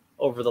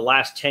 over the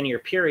last 10-year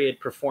period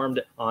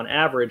performed on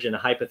average in a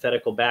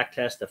hypothetical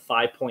backtest of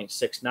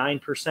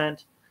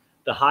 5.69%.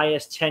 The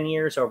highest 10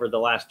 years over the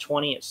last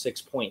 20 at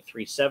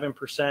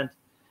 6.37%.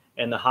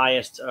 And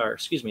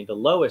the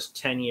lowest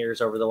 10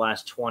 years over the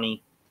last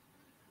 20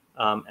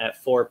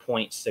 at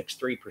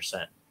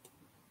 4.63%.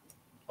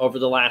 Over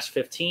the last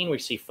 15, we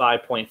see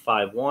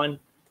 5.51,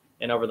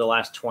 and over the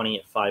last 20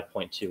 at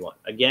 5.21.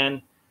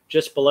 Again,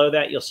 just below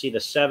that, you'll see the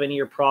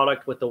 7-year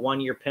product with the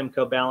 1-year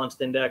PIMCO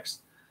balanced index.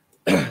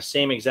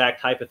 Same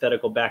exact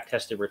hypothetical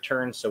backtested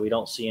returns, so we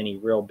don't see any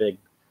real big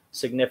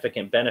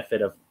significant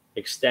benefit of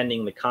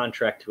extending the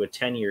contract to a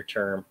 10-year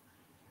term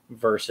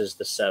versus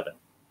the 7.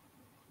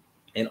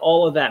 And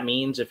all of that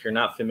means, if you're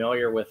not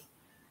familiar with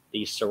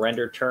the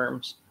surrender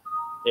terms,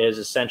 is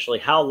essentially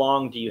how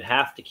long do you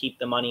have to keep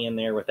the money in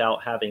there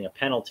without having a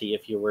penalty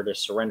if you were to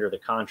surrender the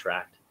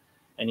contract.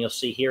 And you'll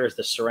see here is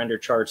the surrender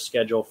charge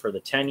schedule for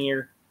the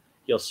 10-year.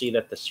 You'll see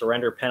that the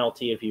surrender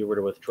penalty, if you were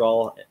to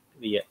withdraw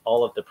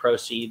all of the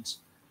proceeds,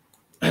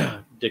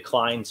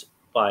 declines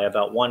by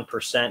about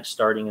 1%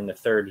 starting in the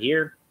 3rd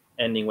year,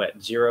 ending at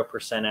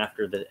 0%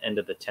 after the end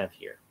of the 10th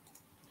year.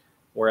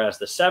 Whereas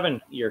the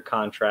 7-year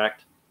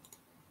contract,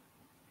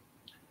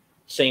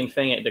 same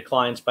thing, it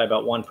declines by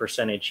about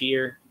 1% each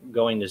year,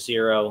 going to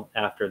 0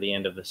 after the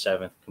end of the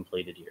 7th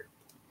completed year.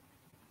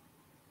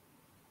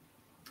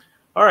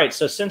 All right,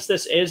 so since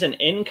this is an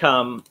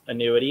income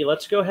annuity,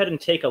 let's go ahead and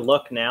take a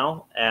look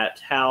now at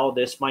how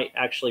this might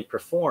actually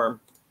perform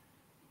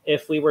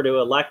if we were to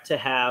elect to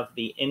have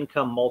the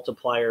income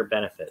multiplier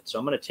benefit. So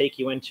I'm going to take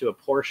you into a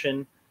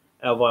portion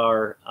of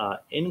our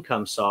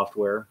income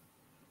software,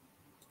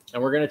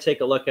 and we're going to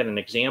take a look at an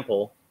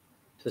example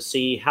to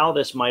see how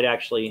this might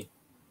actually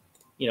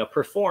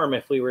perform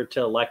if we were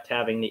to elect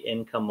having the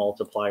income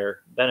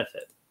multiplier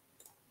benefit.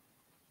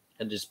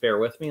 And just bear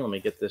with me. Let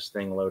me get this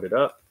thing loaded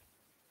up.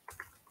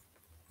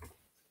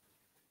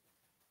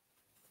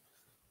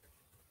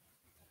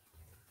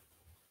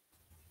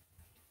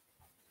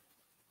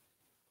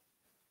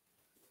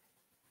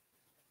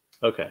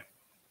 Okay.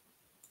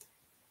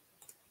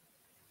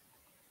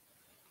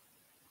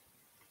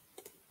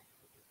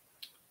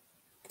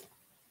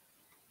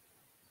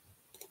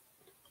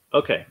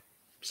 Okay.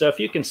 So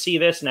if you can see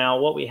this now,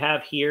 what we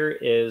have here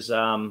is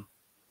we're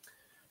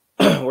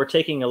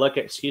taking a look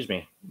at,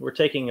 we're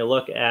taking a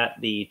look at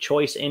the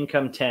Choice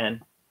Income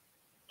 10,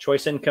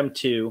 Choice Income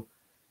 2,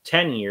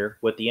 10-year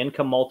with the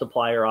income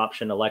multiplier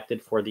option elected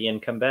for the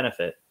income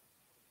benefit.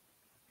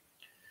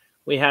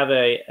 We have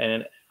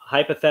a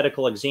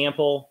hypothetical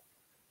example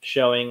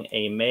showing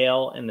a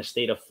male in the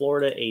state of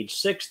Florida, age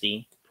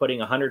 60, putting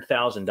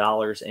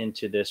 $100,000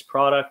 into this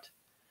product.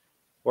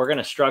 We're going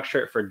to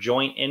structure it for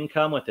joint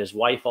income with his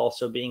wife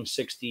also being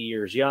 60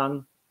 years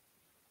young.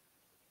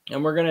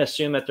 And we're going to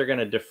assume that they're going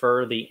to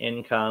defer the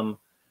income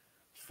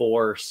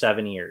for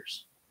 7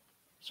 years.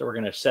 So we're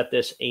going to set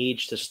this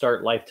age to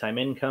start lifetime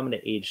income to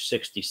age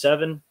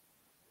 67.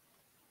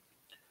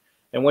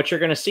 And what you're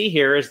going to see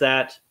here is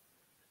that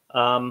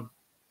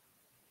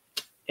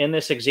in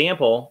this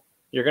example,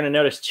 you're going to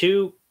notice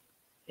 2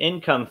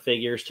 income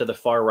figures to the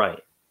far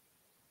right.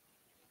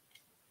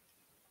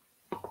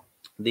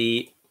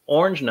 The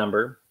orange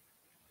number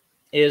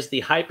is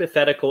the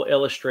hypothetical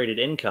illustrated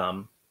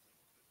income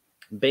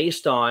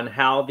based on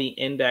how the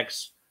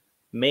index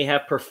may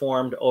have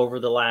performed over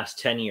the last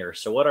 10 years.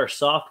 So what our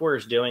software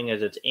is doing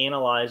is it's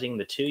analyzing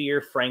the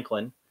 2-year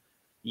Franklin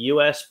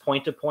US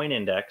point-to-point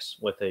index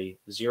with a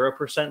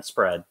 0%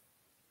 spread,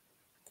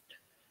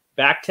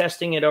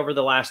 backtesting it over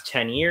the last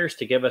 10 years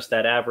to give us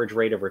that average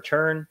rate of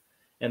return,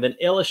 and then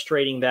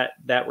illustrating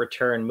that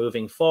return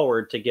moving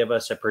forward to give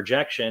us a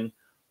projection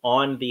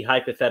on the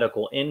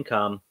hypothetical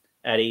income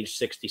at age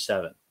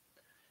 67.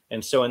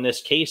 And so in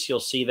this case, you'll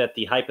see that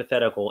the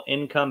hypothetical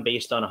income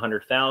based on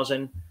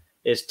 100,000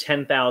 is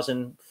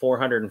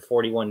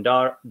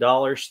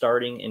 $10,441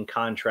 starting in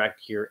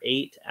contract year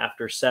 8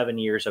 after 7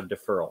 years of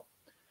deferral.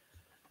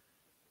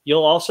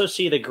 You'll also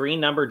see the green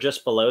number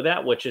just below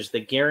that, which is the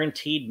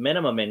guaranteed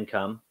minimum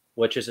income,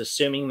 which is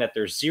assuming that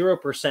there's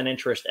 0%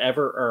 interest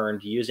ever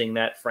earned using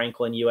that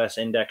Franklin US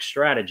index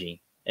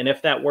strategy. And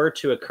if that were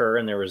to occur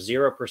and there was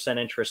 0%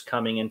 interest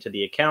coming into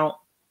the account,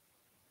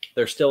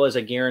 there still is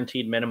a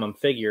guaranteed minimum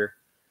figure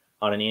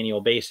on an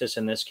annual basis.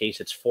 In this case,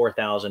 it's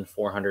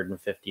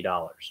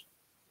 $4,450.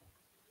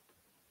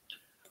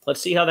 Let's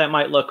see how that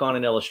might look on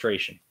an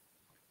illustration.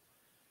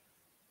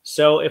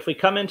 So if we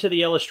come into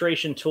the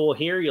illustration tool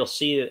here, you'll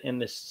see that in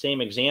this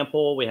same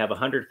example, we have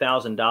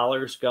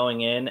 $100,000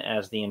 going in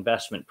as the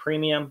investment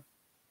premium.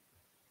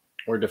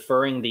 We're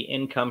deferring the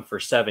income for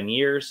 7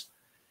 years.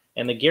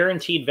 And the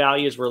guaranteed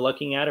values we're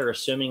looking at are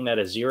assuming that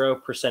a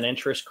 0%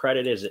 interest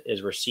credit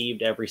is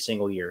received every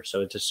single year. So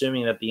it's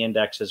assuming that the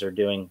indexes are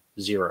doing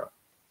 0.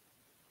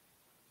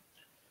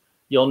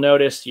 You'll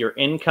notice your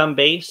income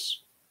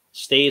base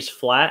stays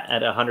flat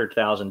at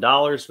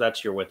 $100,000.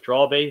 That's your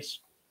withdrawal base.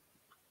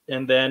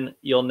 And then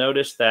you'll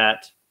notice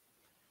that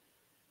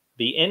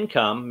the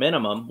income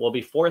minimum will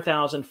be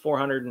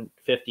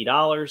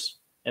 $4,450.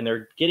 And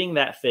they're getting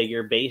that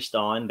figure based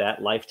on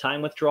that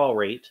lifetime withdrawal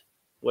rate,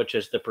 which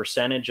is the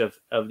percentage of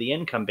the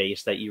income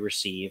base that you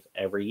receive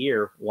every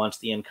year once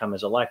the income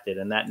is elected.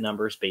 And that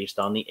number is based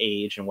on the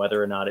age and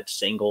whether or not it's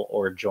single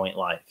or joint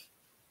life.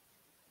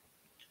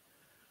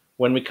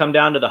 When we come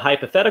down to the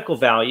hypothetical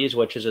values,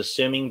 which is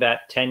assuming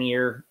that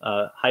 10-year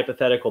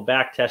hypothetical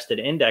back-tested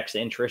index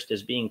interest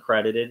is being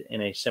credited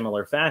in a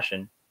similar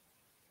fashion,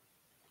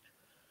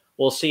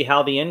 we'll see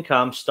how the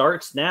income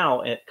starts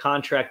now at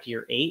contract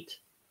year 8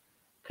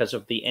 because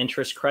of the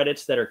interest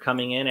credits that are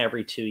coming in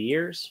every 2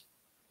 years.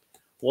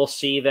 We'll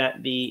see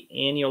that the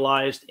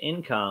annualized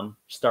income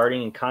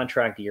starting in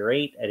contract year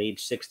 8 at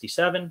age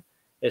 67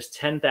 is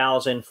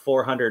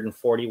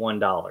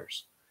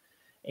 $10,441.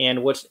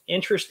 And what's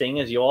interesting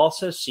is you'll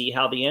also see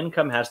how the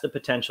income has the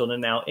potential to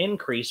now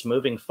increase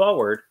moving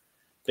forward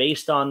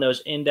based on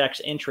those index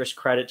interest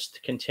credits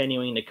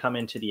continuing to come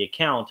into the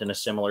account in a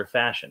similar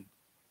fashion.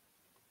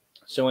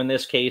 So in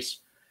this case,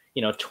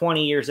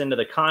 20 years into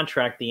the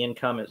contract, the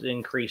income is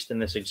increased in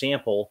this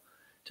example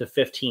to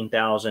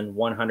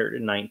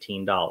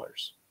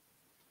 $15,119.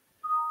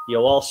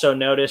 You'll also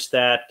notice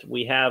that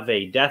we have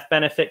a death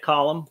benefit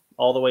column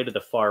all the way to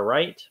the far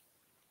right,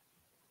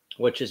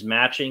 which is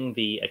matching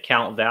the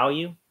account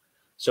value.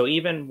 So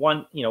even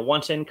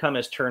once income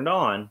is turned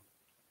on,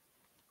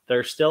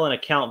 there's still an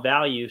account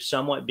value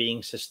somewhat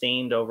being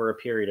sustained over a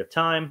period of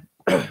time.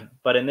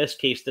 But in this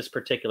case, this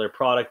particular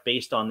product,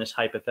 based on this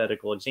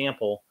hypothetical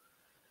example,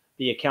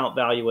 the account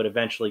value would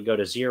eventually go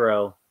to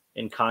 0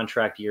 in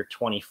contract year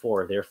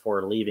 24,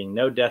 therefore leaving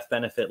no death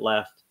benefit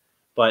left,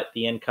 but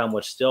the income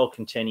would still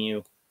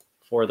continue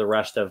for the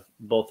rest of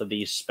both of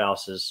these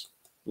spouses'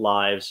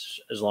 lives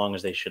as long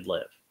as they should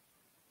live.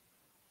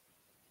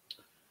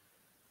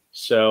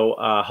 So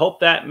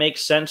hope that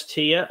makes sense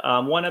to you.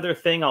 One other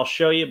thing I'll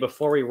show you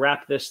before we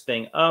wrap this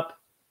thing up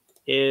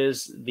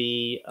is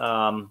the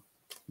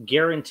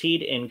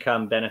guaranteed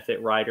income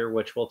benefit rider,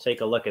 which we'll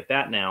take a look at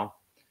that now.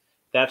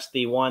 That's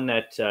the one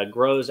that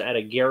grows at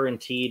a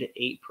guaranteed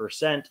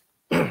 8%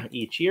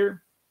 each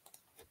year.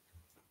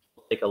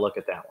 We'll take a look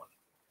at that one.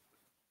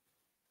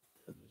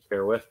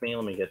 Bear with me.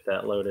 Let me get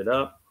that loaded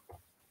up.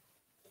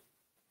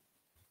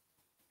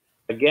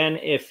 Again,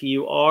 if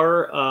you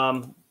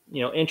are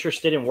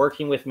interested in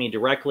working with me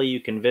directly,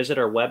 you can visit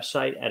our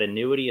website at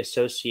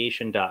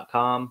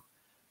annuityassociation.com.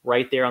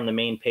 Right there on the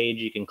main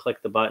page, you can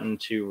click the button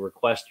to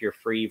request your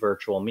free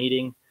virtual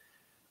meeting.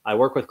 I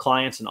work with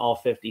clients in all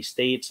 50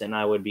 states, and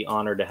I would be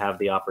honored to have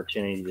the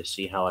opportunity to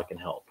see how I can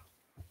help.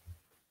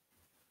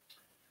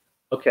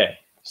 Okay,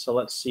 so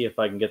let's see if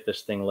I can get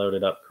this thing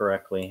loaded up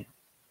correctly.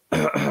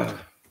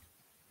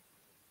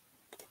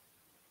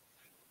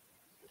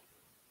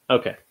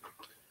 Okay.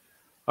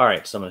 All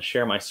right, so I'm going to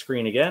share my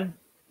screen again.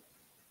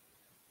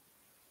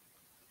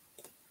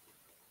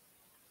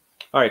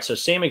 All right, so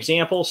same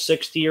example,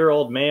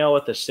 60-year-old male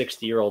with a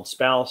 60-year-old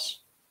spouse,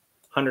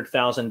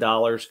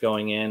 $100,000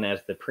 going in as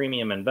the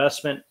premium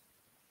investment.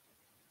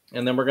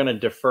 And then we're going to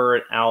defer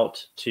it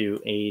out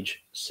to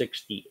age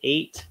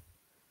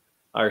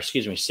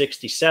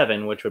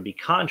 67, which would be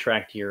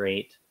contract year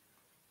 8.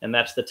 And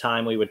that's the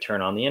time we would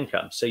turn on the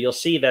income. So you'll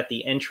see that the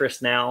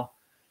interest now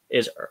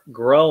is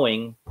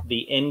growing the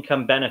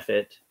income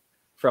benefit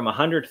from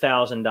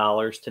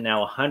 $100,000 to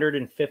now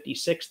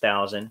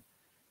 $156,000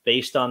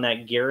 based on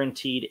that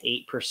guaranteed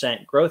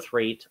 8% growth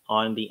rate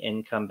on the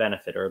income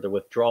benefit, or the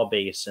withdrawal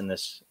base in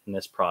this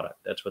product.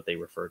 That's what they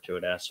refer to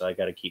it as. So I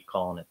got to keep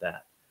calling it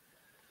that.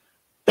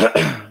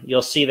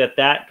 You'll see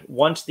that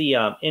once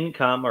the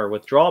income or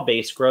withdrawal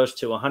base grows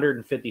to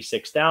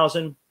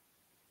 $156,000,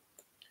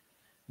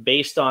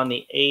 based on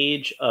the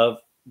age of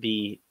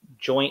the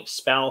joint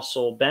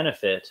spousal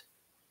benefit,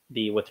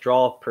 the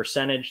withdrawal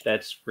percentage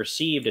that's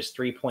received is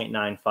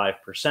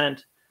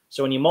 3.95%.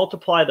 So when you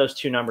multiply those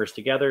two numbers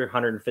together,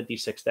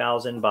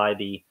 156,000 by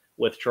the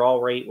withdrawal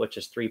rate, which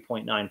is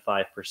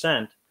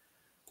 3.95%,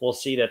 we'll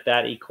see that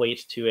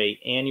equates to an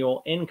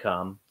annual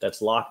income that's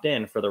locked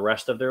in for the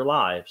rest of their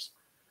lives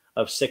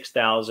of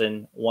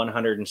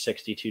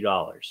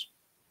 $6,162.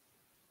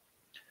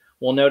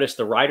 We'll notice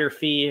the rider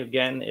fee,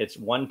 again, it's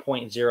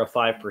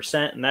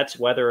 1.05%, and that's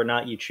whether or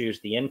not you choose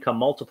the income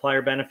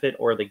multiplier benefit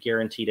or the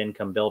guaranteed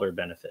income builder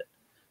benefit.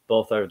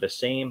 Both are the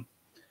same.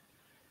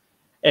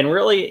 And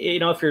really,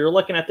 if you're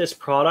looking at this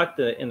product,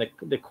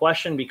 the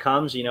question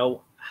becomes,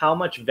 how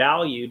much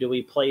value do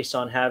we place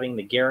on having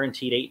the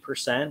guaranteed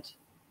 8%,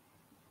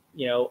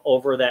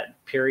 over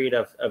that period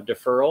of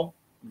deferral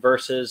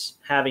versus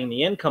having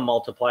the income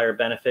multiplier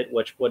benefit,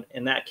 which would,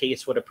 in that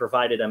case, would have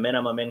provided a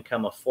minimum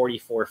income of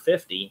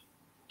 $4,450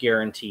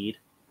 guaranteed.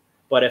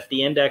 But if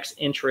the index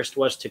interest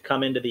was to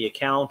come into the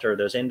account, or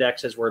those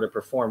indexes were to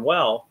perform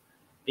well,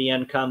 the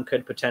income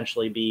could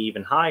potentially be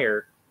even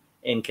higher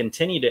and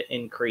continue to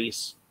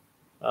increase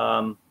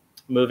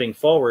moving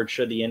forward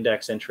should the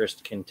index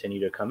interest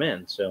continue to come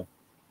in. So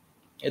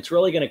it's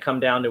really going to come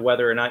down to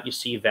whether or not you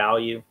see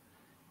value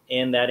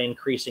in that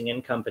increasing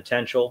income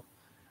potential,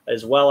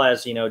 as well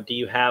as, do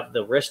you have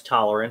the risk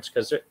tolerance?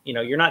 Because,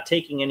 you're not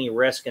taking any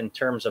risk in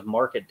terms of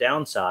market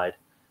downside,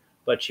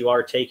 but you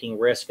are taking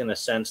risk in the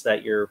sense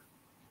that you're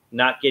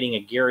not getting a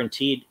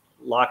guaranteed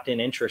locked in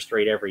interest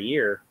rate every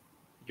year.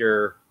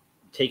 You're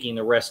taking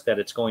the risk that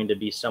it's going to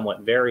be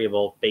somewhat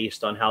variable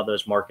based on how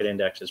those market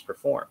indexes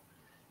perform.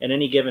 In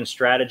any given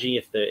strategy,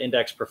 if the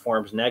index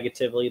performs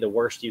negatively, the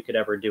worst you could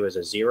ever do is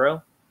a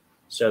zero.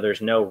 So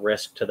there's no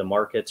risk to the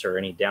markets or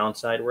any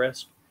downside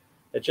risk.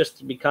 It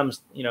just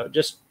becomes,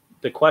 just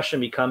the question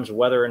becomes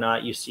whether or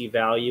not you see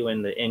value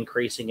in the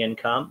increasing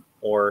income,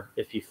 or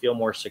if you feel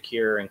more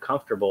secure and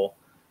comfortable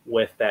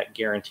with that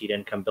guaranteed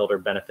income builder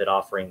benefit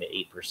offering the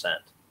 8%.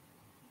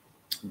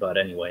 But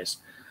anyways,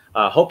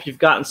 hope you've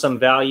gotten some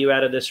value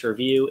out of this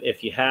review.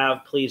 If you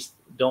have, please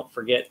don't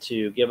forget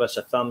to give us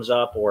a thumbs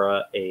up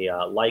or a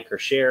like or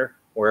share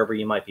wherever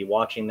you might be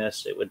watching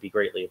this. It would be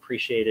greatly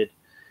appreciated.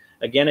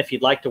 Again, if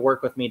you'd like to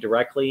work with me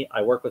directly,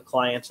 I work with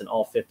clients in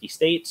all 50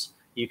 states.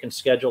 You can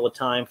schedule a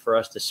time for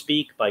us to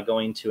speak by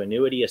going to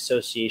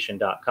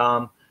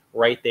annuityassociation.com.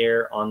 Right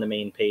there on the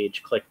main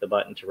page, click the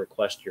button to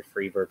request your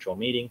free virtual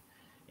meeting,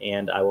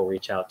 and I will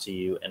reach out to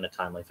you in a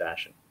timely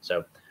fashion.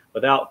 So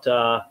without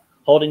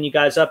holding you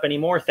guys up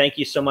anymore, thank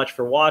you so much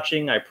for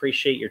watching. I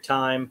appreciate your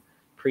time,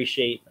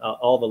 appreciate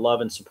all the love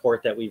and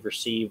support that we've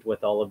received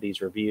with all of these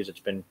reviews. It's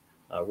been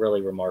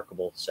really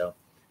remarkable. So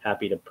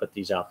happy to put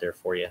these out there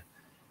for you.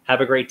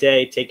 Have a great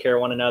day. Take care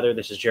of one another.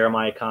 This is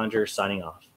Jeremiah Conger signing off.